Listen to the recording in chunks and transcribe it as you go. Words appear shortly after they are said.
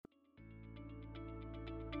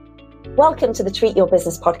Welcome to the Treat Your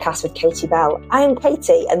Business podcast with Katie Bell. I am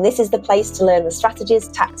Katie, and this is the place to learn the strategies,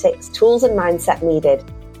 tactics, tools, and mindset needed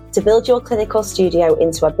to build your clinic or studio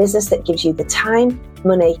into a business that gives you the time,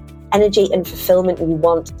 money, energy, and fulfillment you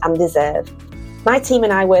want and deserve. My team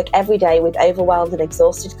and I work every day with overwhelmed and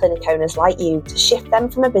exhausted clinic owners like you to shift them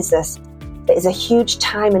from a business that is a huge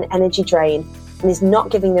time and energy drain and is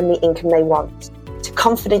not giving them the income they want, to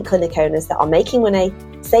confident clinic owners that are making money,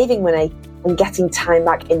 saving money, and getting time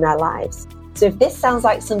back in their lives. So if this sounds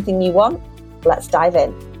like something you want, let's dive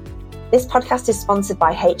in. This podcast is sponsored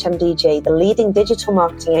by HMDG, the leading digital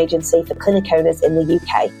marketing agency for clinic owners in the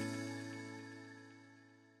UK.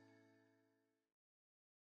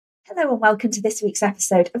 Hello and welcome to this week's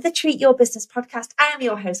episode of the Treat Your Business podcast. I am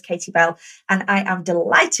your host, Katie Bell, and I am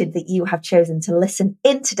delighted that you have chosen to listen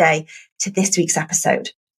in today to this week's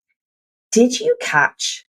episode. Did you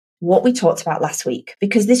catch what we talked about last week?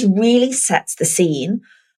 Because this really sets the scene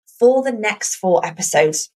for the next 4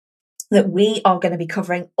 episodes that we are going to be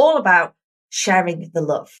covering, all about sharing the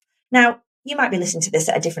love. Now, you might be listening to this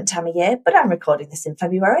at a different time of year, but I'm recording this in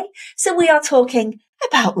February. So we are talking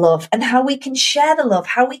about love and how we can share the love,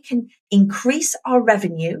 how we can increase our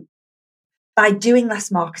revenue by doing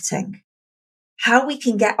less marketing, how we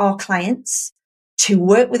can get our clients to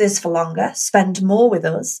work with us for longer, spend more with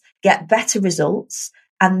us, get better results,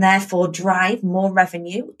 and therefore drive more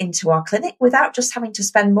revenue into our clinic without just having to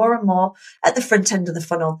spend more and more at the front end of the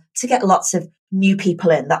funnel to get lots of new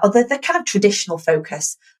people in. That are the kind of traditional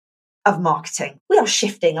focus of marketing. We are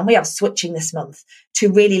shifting and we are switching this month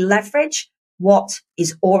to really leverage what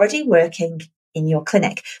is already working in your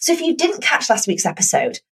clinic. So if you didn't catch last week's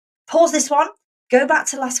episode, pause this one, go back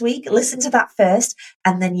to last week, listen to that first,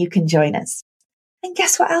 and then you can join us. And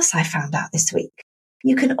guess what else I found out this week?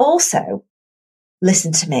 You can also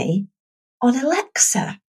listen to me on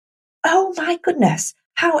Alexa. Oh my goodness.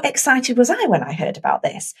 How excited was I when I heard about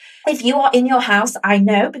this? If you are in your house, I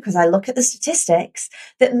know because I look at the statistics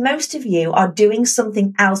that most of you are doing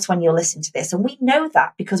something else when you're listening to this. And we know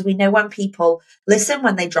that because we know when people listen,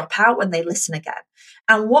 when they drop out, when they listen again.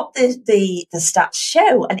 And what the stats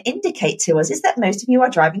show and indicate to us is that most of you are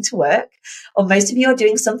driving to work or most of you are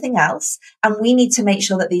doing something else. And we need to make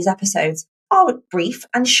sure that these episodes are brief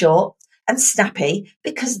and short and snappy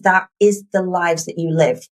because that is the lives that you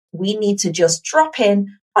live. We need to just drop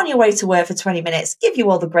in on your way to work for 20 minutes, give you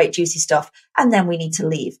all the great juicy stuff, and then we need to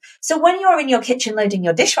leave. So when you're in your kitchen loading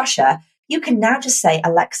your dishwasher, you can now just say,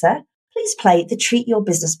 Alexa, please play the Treat Your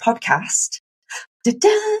Business podcast. Da-da,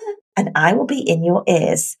 and I will be in your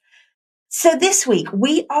ears. So this week,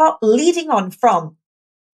 we are leading on from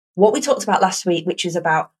what we talked about last week, which is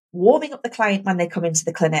about warming up the client when they come into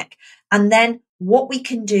the clinic, and then what we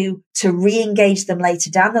can do to re-engage them later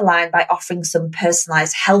down the line by offering some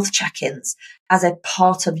personalized health check-ins as a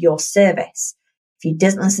part of your service. If you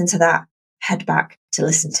didn't listen to that, head back to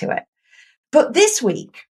listen to it. But this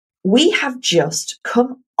week, we have just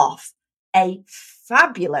come off a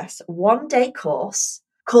fabulous 1-day course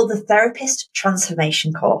called the Therapist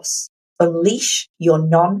Transformation Course, Unleash Your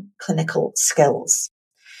Non-Clinical Skills.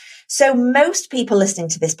 So most people listening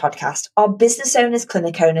to this podcast are business owners,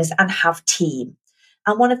 clinic owners, and have team.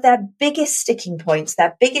 And one of their biggest sticking points,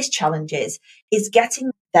 their biggest challenges is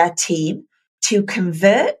getting their team to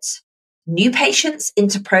convert new patients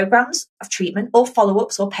into programs of treatment or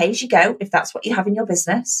follow-ups or pay as you go, if that's what you have in your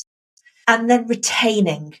business, and then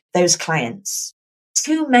retaining those clients.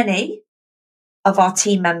 Too many of our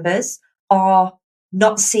team members are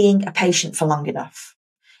not seeing a patient for long enough.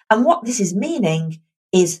 And what this is meaning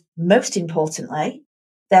is, most importantly,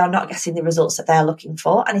 they are not getting the results that they're looking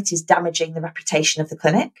for, and it is damaging the reputation of the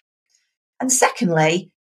clinic. And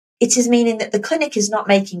secondly, it is meaning that the clinic is not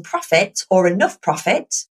making profit or enough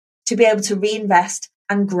profit to be able to reinvest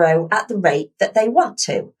and grow at the rate that they want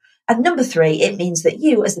to. And number 3, it means that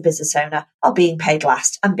you as the business owner are being paid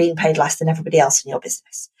less and being paid less than everybody else in your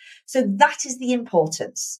business. So that is the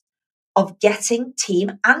importance of getting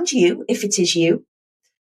team and you, if it is you,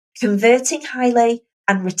 converting highly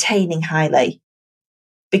and retaining highly,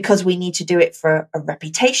 because we need to do it for a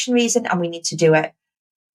reputation reason, and we need to do it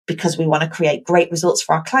because we want to create great results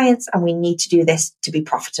for our clients, and we need to do this to be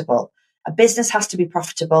profitable. A business has to be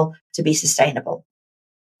profitable to be sustainable.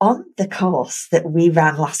 On the course that we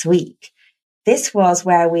ran last week, this was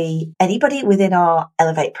where anybody within our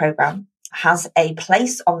Elevate program has a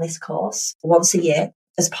place on this course once a year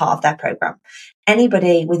as part of their program.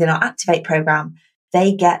 Anybody within our Activate program,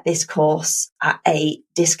 they get this course at a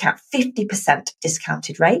discount, 50%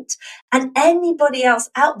 discounted rate. And anybody else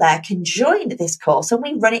out there can join this course. And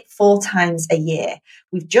we run it 4 times a year.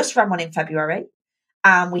 We've just run one in February.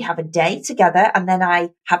 and we have a day together, and then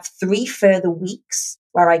I have 3 further weeks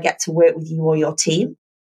where I get to work with you or your team.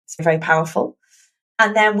 It's very powerful.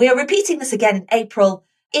 And then we are repeating this again in April,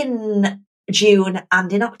 in June,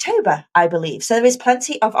 and in October, I believe. So there is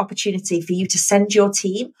plenty of opportunity for you to send your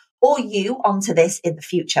team or you onto this in the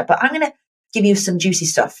future. But I'm going to give you some juicy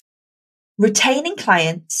stuff. Retaining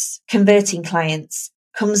clients, converting clients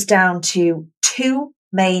comes down to 2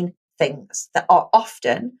 main things that are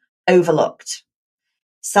often overlooked: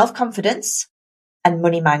 self-confidence and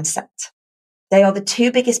money mindset. They are the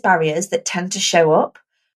 2 biggest barriers that tend to show up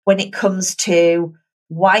when it comes to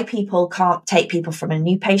why people can't take people from a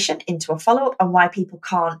new patient into a follow-up, and why people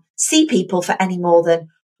can't see people for any more than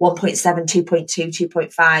 1.7, 2.2,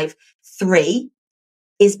 2.5, 3,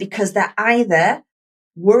 is because they're either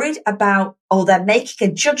worried about, or they're making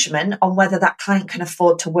a judgment on whether that client can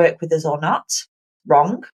afford to work with us or not.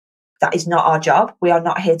 Wrong. That is not our job. We are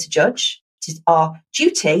not here to judge. It is our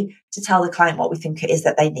duty to tell the client what we think it is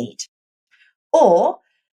that they need. Or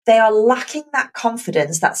they are lacking that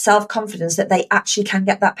confidence, that self-confidence that they actually can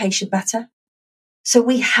get that patient better. So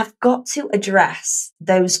we have got to address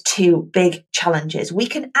those 2 big challenges. We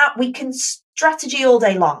can strategy all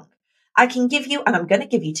day long. I can give you, and I'm going to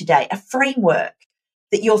give you today, a framework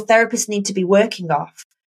that your therapists need to be working off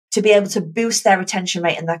to be able to boost their retention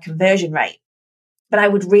rate and their conversion rate. But I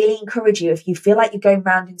would really encourage you, if you feel like you're going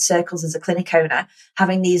round in circles as a clinic owner,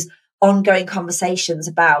 having these ongoing conversations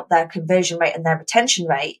about their conversion rate and their retention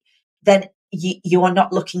rate, then you are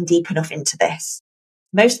not looking deep enough into this.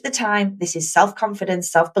 Most of the time, this is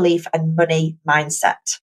self-confidence, self-belief, and money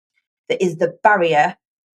mindset that is the barrier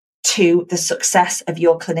to the success of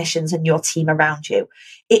your clinicians and your team around you.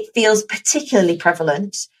 It feels particularly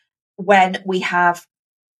prevalent when we have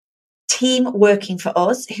team working for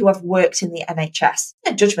us who have worked in the NHS.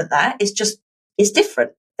 No judgment there. It's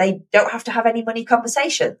different. They don't have to have any money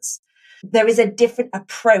conversations. There is a different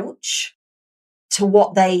approach to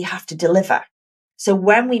what they have to deliver. So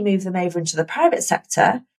when we move them over into the private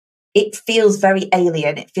sector, it feels very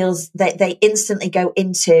alien. It feels that they instantly go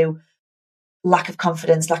into lack of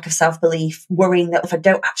confidence, lack of self-belief, worrying that if I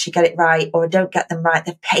don't actually get it right, or I don't get them right,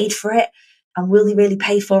 they've paid for it. And will they really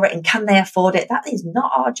pay for it? And can they afford it? That is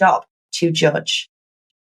not our job to judge.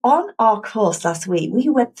 On our course last week, we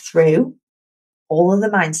went through all of the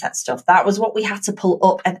mindset stuff. That was what we had to pull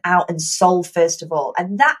up and out and solve first of all.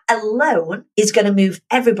 And that alone is going to move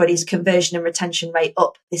everybody's conversion and retention rate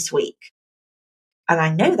up this week. And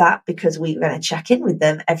I know that because we're going to check in with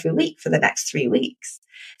them every week for the next 3 weeks.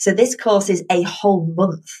 So this course is a whole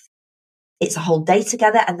month. It's a whole day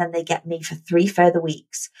together, and then they get me for 3 further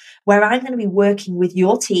weeks where I'm going to be working with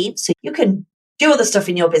your team. So you can do other stuff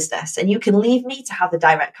in your business and you can leave me to have the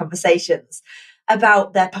direct conversations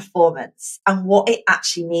about their performance and what it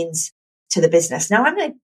actually means to the business. Now I'm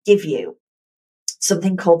going to give you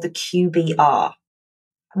something called the QBR.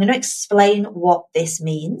 I'm going to explain what this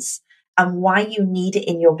means and why you need it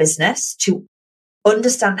in your business to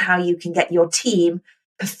understand how you can get your team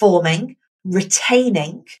performing,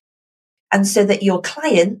 retaining, and so that your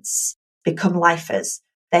clients become lifers.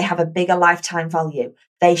 They have a bigger lifetime value.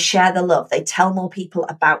 They share the love. They tell more people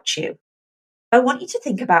about you. I want you to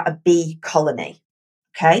think about a bee colony,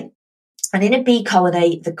 okay? And in a bee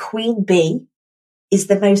colony, the queen bee is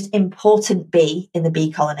the most important bee in the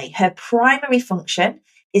bee colony. Her primary function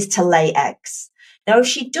is to lay eggs. Now, if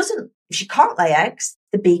she can't lay eggs,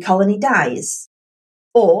 the bee colony dies,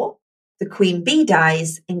 or the queen bee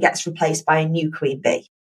dies and gets replaced by a new queen bee.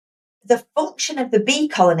 The function of the bee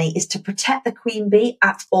colony is to protect the queen bee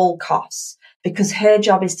at all costs because her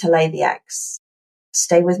job is to lay the eggs.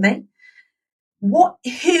 Stay with me.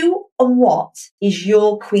 Who and what is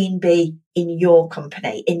your queen bee in your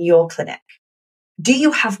company, in your clinic? Do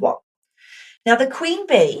you have one? Now, the queen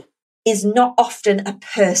bee is not often a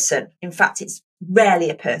person. In fact, it's rarely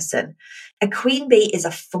a person. A queen bee is a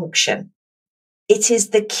function. It is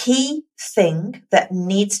the key thing that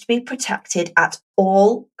needs to be protected at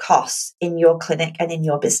all costs in your clinic and in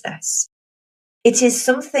your business. It is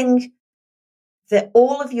something that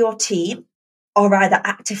all of your team are either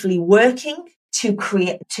actively working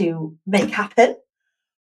to make happen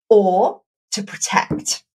or to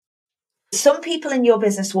protect. Some people in your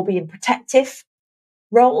business will be in protective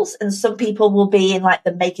roles and some people will be in like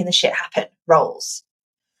the making the shit happen roles.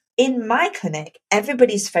 In my clinic,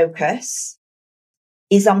 everybody's focus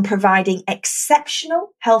is on providing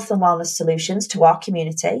exceptional health and wellness solutions to our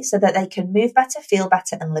community so that they can move better, feel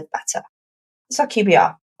better, and live better. It's our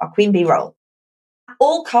QBR, our Queen Bee role. At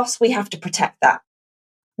all costs, we have to protect that.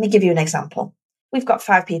 Let me give you an example. We've got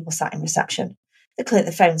 5 people sat in reception.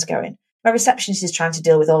 The phone's going. My receptionist is trying to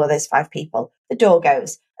deal with all of those 5 people. The door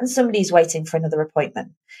goes and somebody's waiting for another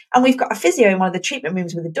appointment. And we've got a physio in one of the treatment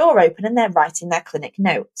rooms with the door open and they're writing their clinic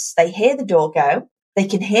notes. They hear the door go. They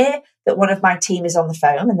can hear that one of my team is on the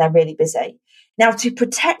phone and they're really busy. Now, to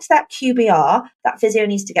protect that QBR, that physio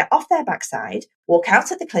needs to get off their backside, walk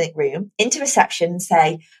out of the clinic room, into reception and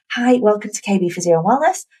say, "Hi, welcome to KB Physio and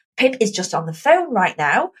Wellness. Pip is just on the phone right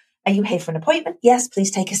now. Are you here for an appointment? Yes,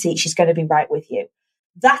 please take a seat. She's going to be right with you."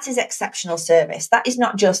 That is exceptional service. That is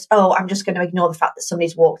not just, "Oh, I'm just going to ignore the fact that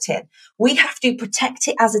somebody's walked in." We have to protect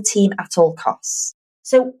it as a team at all costs.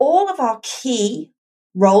 So all of our key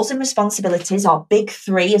roles and responsibilities, our big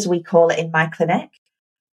 3, as we call it in my clinic,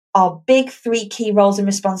 our big 3 key roles and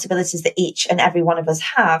responsibilities that each and every one of us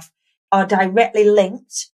have are directly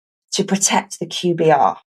linked to protect the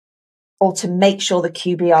QBR or to make sure the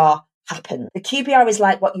QBR happens. The QBR is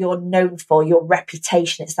like what you're known for, your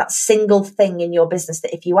reputation. It's that single thing in your business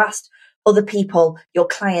that if you asked other people, your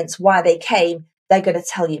clients, why they came, they're going to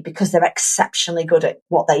tell you because they're exceptionally good at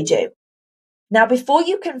what they do. Now, before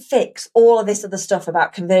you can fix all of this other stuff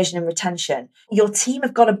about conversion and retention, your team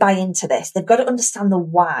have got to buy into this. They've got to understand the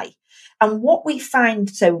why. And what we find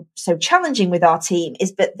so challenging with our team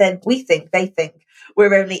is that then they think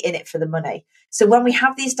we're only in it for the money. So when we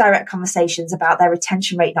have these direct conversations about their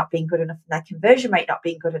retention rate not being good enough and their conversion rate not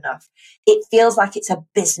being good enough, it feels like it's a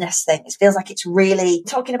business thing. It feels like it's really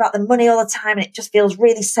talking about the money all the time and it just feels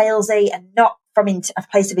really salesy and not from a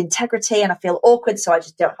place of integrity. And I feel awkward, so I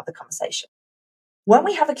just don't have the conversation. When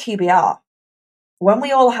we have a QBR, when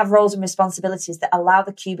we all have roles and responsibilities that allow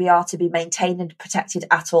the QBR to be maintained and protected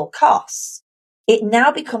at all costs, it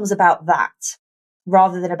now becomes about that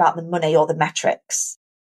rather than about the money or the metrics.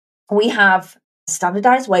 We have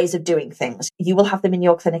standardized ways of doing things. You will have them in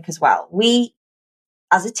your clinic as well. We,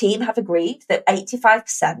 as a team, have agreed that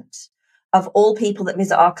 85% of all people that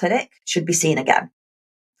visit our clinic should be seen again.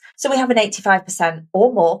 So we have an 85%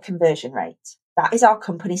 or more conversion rate. That is our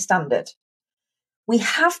company standard. We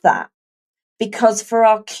have that because for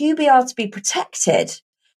our QBR to be protected,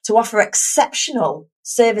 to offer exceptional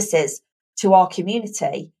services to our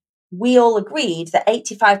community, we all agreed that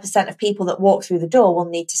 85% of people that walk through the door will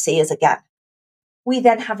need to see us again. We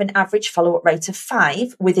then have an average follow-up rate of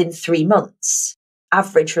 5 within 3 months.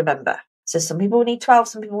 Average, remember. So some people will need 12,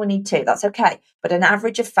 some people will need 2. That's okay. But an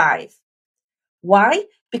average of 5. Why?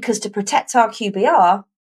 Because to protect our QBR,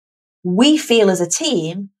 we feel as a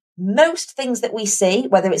team, most things that we see,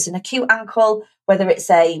 whether it's an acute ankle, whether it's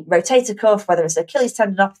a rotator cuff, whether it's Achilles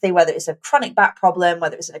tendinopathy, whether it's a chronic back problem,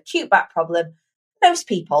 whether it's an acute back problem, most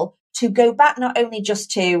people to go back not only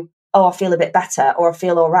just to, "Oh, I feel a bit better," or "I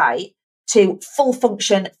feel all right," to full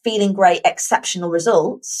function, feeling great, exceptional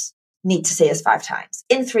results, need to see us 5 times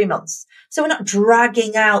in 3 months. So we're not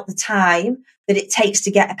dragging out the time that it takes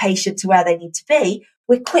to get a patient to where they need to be.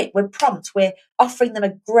 We're quick, we're prompt, we're offering them a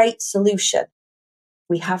great solution.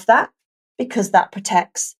 We have that because that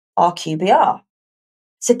protects our QBR.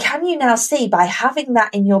 So can you now see, by having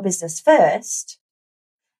that in your business first,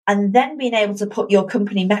 and then being able to put your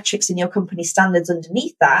company metrics and your company standards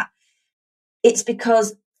underneath that, it's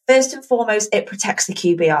because first and foremost, it protects the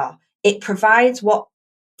QBR. It provides what,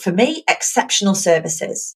 for me, exceptional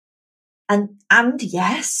services. And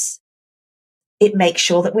yes, it makes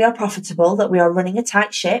sure that we are profitable, that we are running a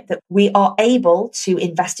tight ship, that we are able to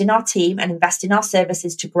invest in our team and invest in our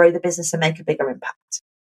services to grow the business and make a bigger impact.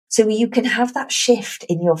 So you can have that shift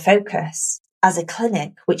in your focus as a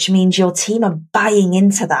clinic, which means your team are buying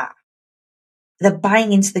into that. They're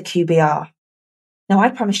buying into the QBR. Now, I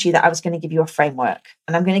promised you that I was going to give you a framework,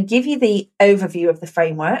 and I'm going to give you the overview of the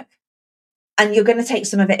framework, and you're going to take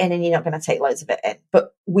some of it in and you're not going to take loads of it in.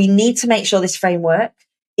 But we need to make sure this framework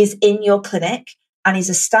is in your clinic and is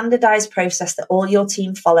a standardized process that all your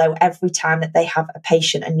team follow every time that they have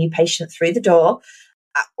a new patient through the door,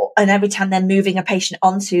 and every time they're moving a patient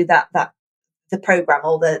onto the program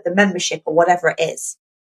or the membership or whatever it is.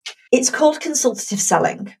 It's called consultative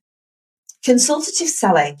selling. Consultative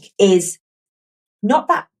selling is not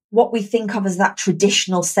that what we think of as that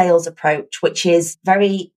traditional sales approach, which is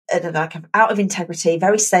very out of integrity,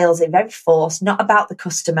 very salesy, very forced, not about the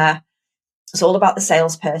customer. It's all about the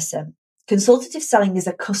salesperson. Consultative selling is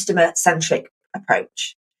a customer-centric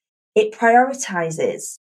approach. It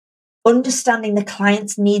prioritizes understanding the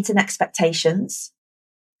client's needs and expectations,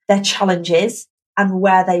 their challenges, and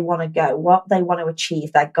where they want to go, what they want to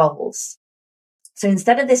achieve, their goals. So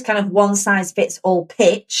instead of this kind of one-size-fits-all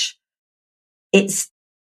pitch, it's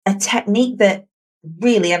a technique that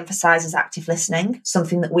really emphasizes active listening,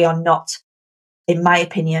 something that we are not, in my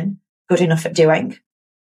opinion, good enough at doing.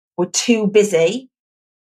 We're too busy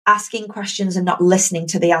asking questions and not listening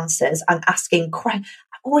to the answers, and I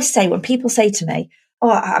always say, when people say to me, oh,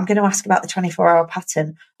 I'm going to ask about the 24-hour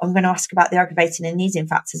pattern, or I'm going to ask about the aggravating and easing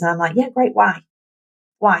factors. And I'm like, yeah, great. Why?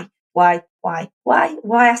 Why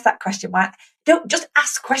ask that question? Why? Don't just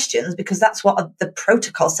ask questions because that's what the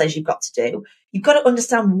protocol says you've got to do. You've got to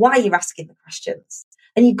understand why you're asking the questions,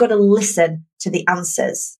 and you've got to listen to the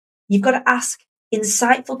answers. You've got to ask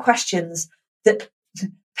insightful questions that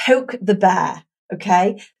poke the bear,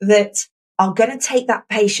 okay? That are going to take that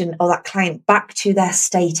patient or that client back to their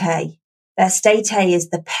state A. Their state A is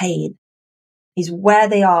the pain, is where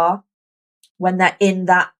they are when they're in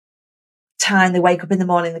that time. They wake up in the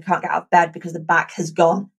morning, they can't get out of bed because the back has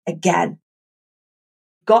gone again.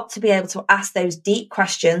 Got to be able to ask those deep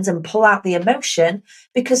questions and pull out the emotion,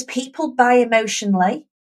 because people buy emotionally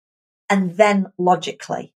and then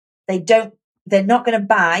logically. They're not going to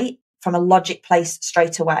buy from a logic place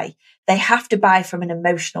straight away. They have to buy from an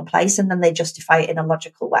emotional place, and then they justify it in a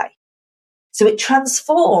logical way. So it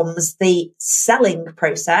transforms the selling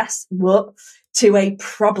process to a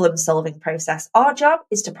problem solving process. Our job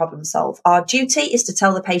is to problem solve. Our duty is to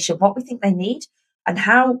tell the patient what we think they need and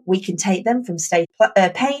how we can take them from state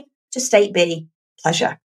pain to state B,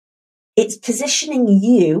 pleasure. It's positioning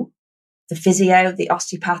you, the physio, the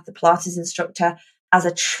osteopath, the Pilates instructor, as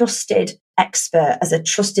a trusted expert, as a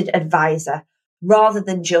trusted advisor, rather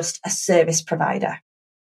than just a service provider.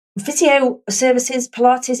 Physio services,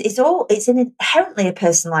 Pilates, it's an inherently a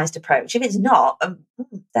personalised approach. If it's not,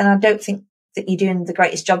 then I don't think that you're doing the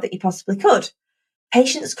greatest job that you possibly could.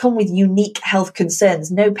 Patients come with unique health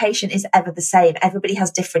concerns. No patient is ever the same. Everybody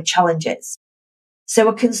has different challenges. So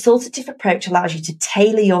a consultative approach allows you to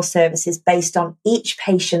tailor your services based on each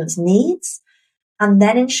patient's needs, and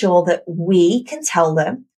then ensure that we can tell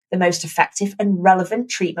them the most effective and relevant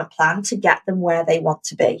treatment plan to get them where they want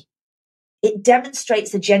to be. It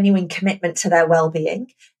demonstrates a genuine commitment to their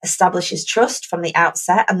well-being, establishes trust from the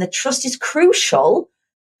outset, and the trust is crucial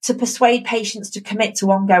to persuade patients to commit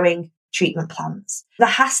to ongoing treatment plans. There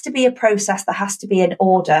has to be a process, there has to be an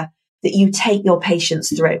order that you take your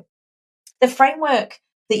patients through. The framework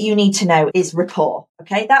that you need to know is rapport,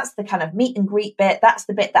 okay? That's the kind of meet and greet bit. That's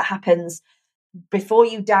the bit that happens before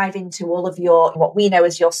you dive into all of what we know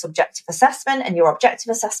as your subjective assessment and your objective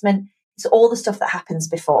assessment. It's all the stuff that happens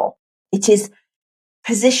before. It is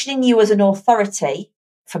positioning you as an authority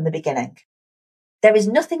from the beginning. There is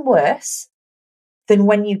nothing worse than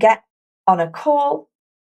when you get on a call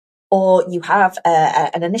or you have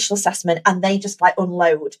an initial assessment and they just like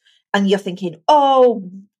unload and you're thinking, oh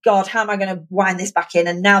God, how am I going to wind this back in?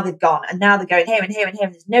 And now they've gone and now they're going here and here and here.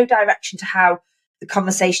 And there's no direction to how the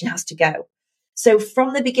conversation has to go. So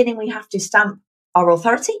from the beginning, we have to stamp our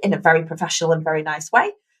authority in a very professional and very nice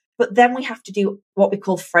way. But then we have to do what we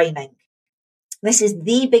call framing. This is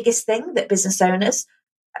the biggest thing that business owners,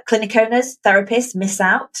 clinic owners, therapists miss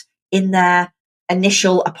out in their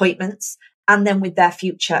initial appointments and then with their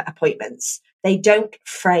future appointments. They don't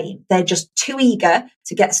frame. They're just too eager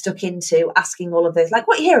to get stuck into asking all of those, like,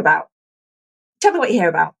 what you hear about? Tell me what you hear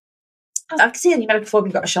about. I can see in your medical form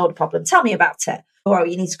you've got a shoulder problem. Tell me about it. Or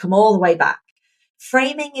you need to come all the way back.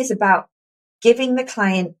 Framing is about giving the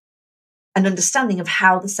client an understanding of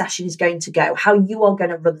how the session is going to go, how you are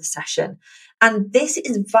going to run the session. And this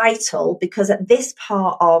is vital because at this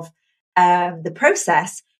part of the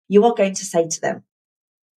process, you are going to say to them,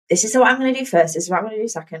 this is what I'm going to do first, this is what I'm going to do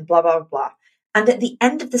second, blah, blah, blah. And at the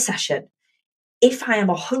end of the session, if I am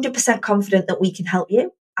 100% confident that we can help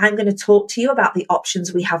you, I'm going to talk to you about the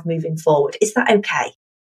options we have moving forward. Is that okay?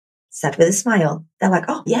 Said with a smile. They're like,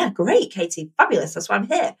 oh, yeah, great, Katie, fabulous. That's why I'm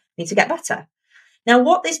here. Need to get better. Now,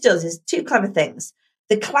 what this does is two clever things.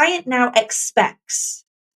 The client now expects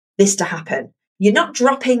this to happen. You're not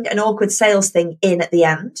dropping an awkward sales thing in at the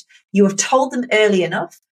end. You have told them early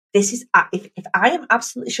enough. This is, if I am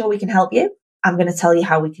absolutely sure we can help you, I'm going to tell you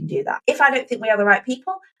how we can do that. If I don't think we are the right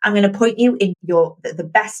people, I'm going to point you in the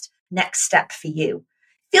best next step for you.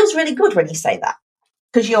 Feels really good when you say that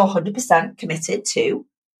because you're 100% committed to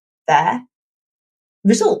their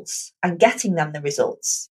results and getting them the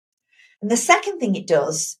results. And the second thing it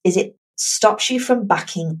does is it stops you from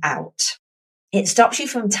backing out. It stops you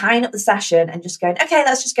from tying up the session and just going, okay,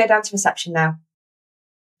 let's just go down to reception now.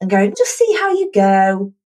 And going, just see how you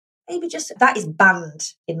go. Maybe just, that is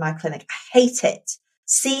banned in my clinic. I hate it.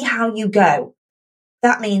 See how you go.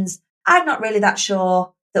 That means I'm not really that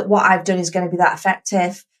sure that what I've done is going to be that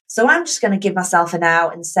effective. So I'm just going to give myself an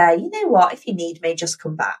out and say, you know what, if you need me, just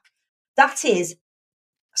come back. That is,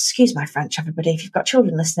 excuse my French, everybody, if you've got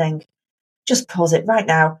children listening, just pause it right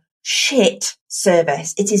now. Shit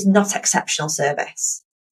service. It is not exceptional service.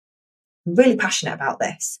 I'm really passionate about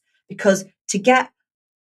this, because to get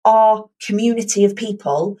our community of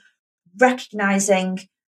people recognizing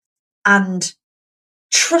and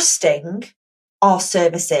trusting our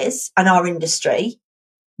services and our industry,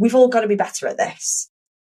 we've all got to be better at this.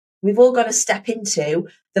 We've all got to step into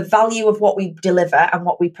the value of what we deliver and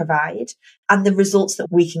what we provide and the results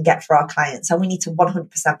that we can get for our clients. And we need to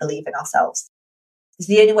 100% believe in ourselves. It's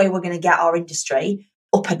the only way we're going to get our industry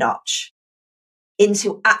up a notch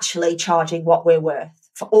into actually charging what we're worth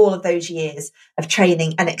for all of those years of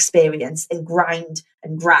training and experience and grind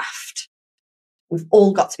and graft. We've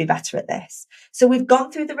all got to be better at this. So we've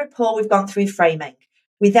gone through the report, we've gone through framing.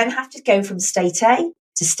 We then have to go from state A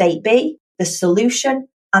to state B, the solution,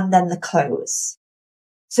 and then the close.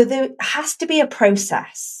 So there has to be a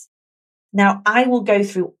process. Now, I will go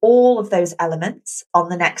through all of those elements on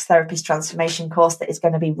the next Therapist Transformation course that is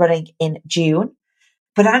going to be running in June.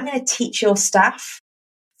 But I'm going to teach your staff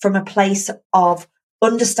from a place of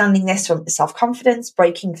understanding this from self-confidence,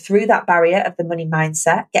 breaking through that barrier of the money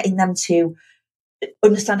mindset, getting them to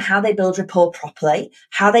understand how they build rapport properly,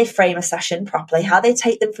 how they frame a session properly, how they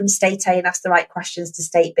take them from state A and ask the right questions to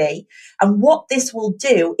state B. And what this will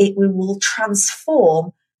do, it will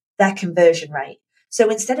transform their conversion rate. So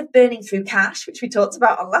instead of burning through cash, which we talked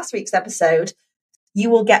about on last week's episode, you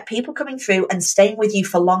will get people coming through and staying with you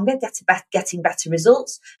for longer, getting better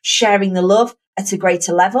results, sharing the love at a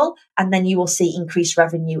greater level, and then you will see increased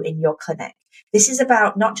revenue in your clinic. This is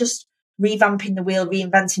about not just revamping the wheel,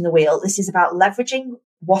 reinventing the wheel. This is about leveraging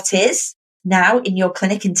what is now in your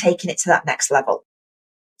clinic and taking it to that next level.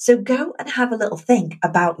 So go and have a little think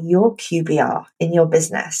about your QBR in your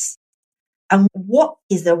business. And what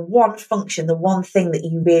is the one function, the one thing that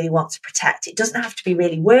you really want to protect? It doesn't have to be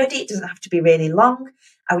really wordy. It doesn't have to be really long.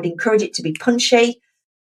 I would encourage it to be punchy,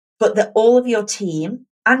 but that all of your team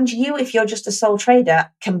and you, if you're just a sole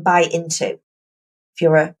trader, can buy into. If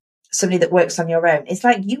you're somebody that works on your own, it's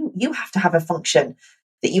like you have to have a function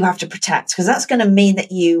that you have to protect, because that's going to mean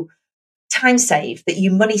that you time save, that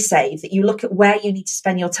you money save, that you look at where you need to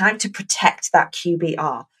spend your time to protect that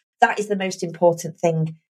QBR. That is the most important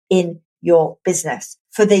thing in your business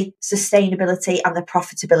for the sustainability and the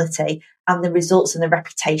profitability and the results and the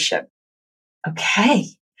reputation. Okay.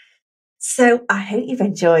 So I hope you've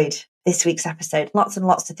enjoyed this week's episode. Lots and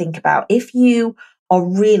lots to think about. If you are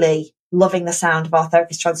really loving the sound of our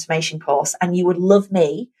Therapist Transformation course and you would love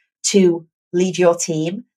me to lead your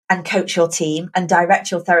team and coach your team and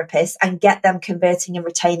direct your therapists and get them converting and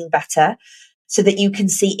retaining better so that you can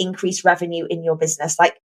see increased revenue in your business,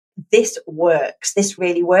 like, this works, this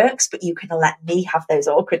really works, but you can let me have those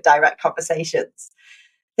awkward direct conversations,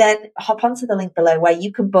 then hop onto the link below where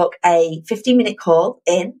you can book a 15-minute call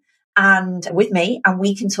in and with me, and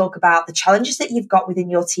we can talk about the challenges that you've got within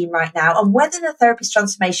your team right now and whether the Therapist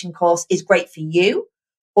Transformation course is great for you,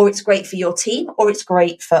 or it's great for your team, or it's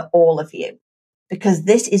great for all of you, because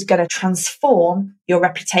this is going to transform your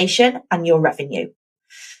reputation and your revenue.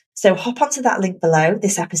 So hop onto that link below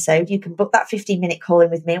this episode. You can book that 15-minute call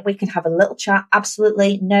in with me and we can have a little chat.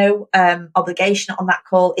 Absolutely no obligation on that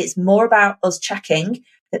call. It's more about us checking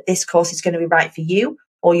that this course is going to be right for you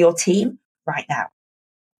or your team right now.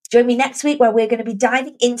 Join me next week where we're going to be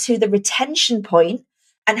diving into the retention point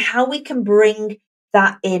and how we can bring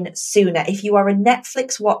that in sooner. If you are a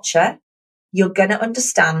Netflix watcher, you're going to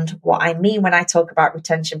understand what I mean when I talk about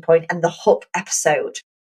retention point and the hook episode.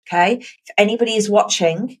 Okay. If anybody is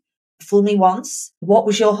watching Fool Me Once, what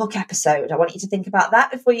was your hook episode? I want you to think about that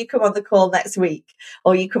before you come on the call next week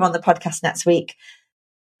or you come on the podcast next week.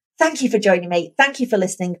 Thank you for joining me. Thank you for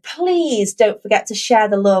listening. Please don't forget to share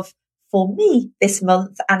the love for me this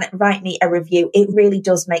month and write me a review. It really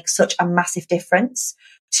does make such a massive difference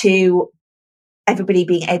to everybody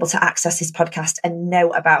being able to access this podcast and know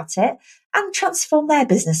about it and transform their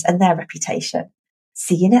business and their reputation.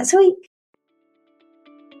 See you next week.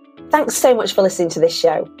 Thanks so much for listening to this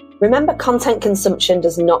show. Remember, content consumption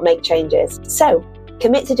does not make changes. So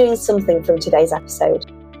commit to doing something from today's episode.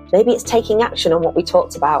 Maybe it's taking action on what we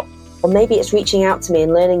talked about, or maybe it's reaching out to me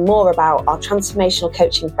and learning more about our transformational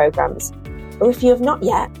coaching programs. Or if you have not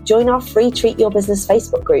yet, join our free Treat Your Business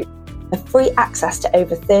Facebook group for free access to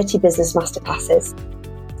over 30 business masterclasses.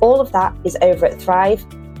 All of that is over at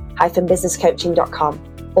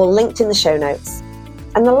thrive-businesscoaching.com or linked in the show notes.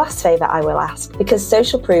 And the last favour I will ask, because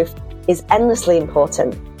social proof is endlessly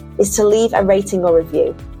important, is to leave a rating or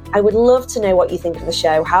review. I would love to know what you think of the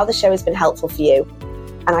show, how the show has been helpful for you,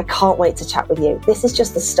 and I can't wait to chat with you. This is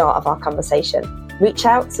just the start of our conversation. Reach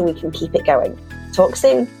out so we can keep it going. Talk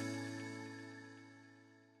soon.